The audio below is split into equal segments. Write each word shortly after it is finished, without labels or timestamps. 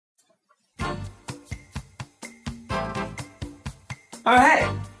Oh hey,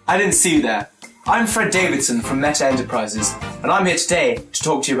 I didn't see you there. I'm Fred Davidson from Meta Enterprises, and I'm here today to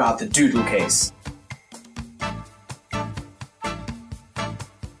talk to you about the Doodlecase.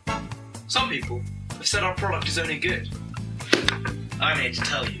 Some people have said our product is only good. I'm here to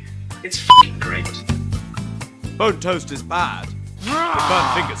tell you, it's f***ing great. Bone toast is bad. The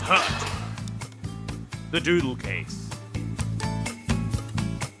burnt fingers hurt. The Doodlecase.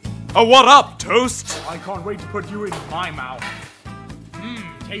 Oh, what up, toast? I can't wait to put you in my mouth. Mmm,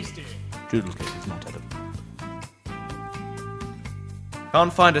 tasty. Doodlecase is not edible.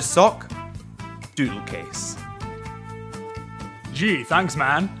 Can't find a sock? Doodlecase. Gee, thanks,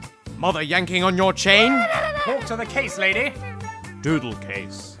 man. Mother yanking on your chain? Talk to the case, lady.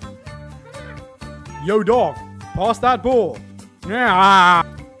 Doodlecase. Yo, dog, pass that ball. Yeah.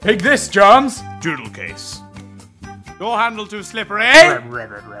 Take this, germs. Doodlecase. Door handle too slippery?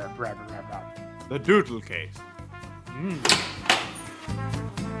 The Doodlecase.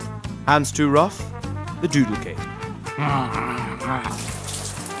 Hands too rough? The Doodlecase.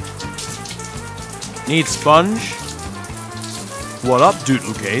 Need sponge? What up,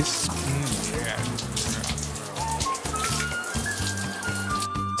 Doodlecase?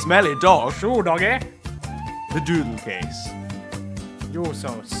 Smelly dog? Sure, doggy. The Doodlecase. You're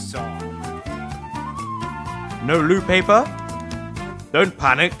so soft. No loo paper? Don't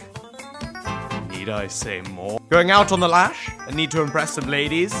panic. Need I say more? Going out on the lash and need to impress some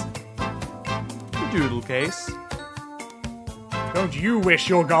ladies? The Doodlecase. Don't you wish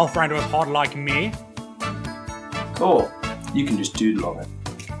your girlfriend was hot like me? Or you can just doodle on it.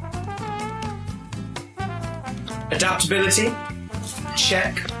 Adaptability?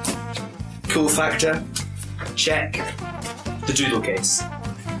 Check. Cool factor? Check. The Doodlecase.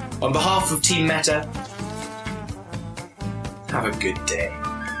 On behalf of Team Meta, have a good day.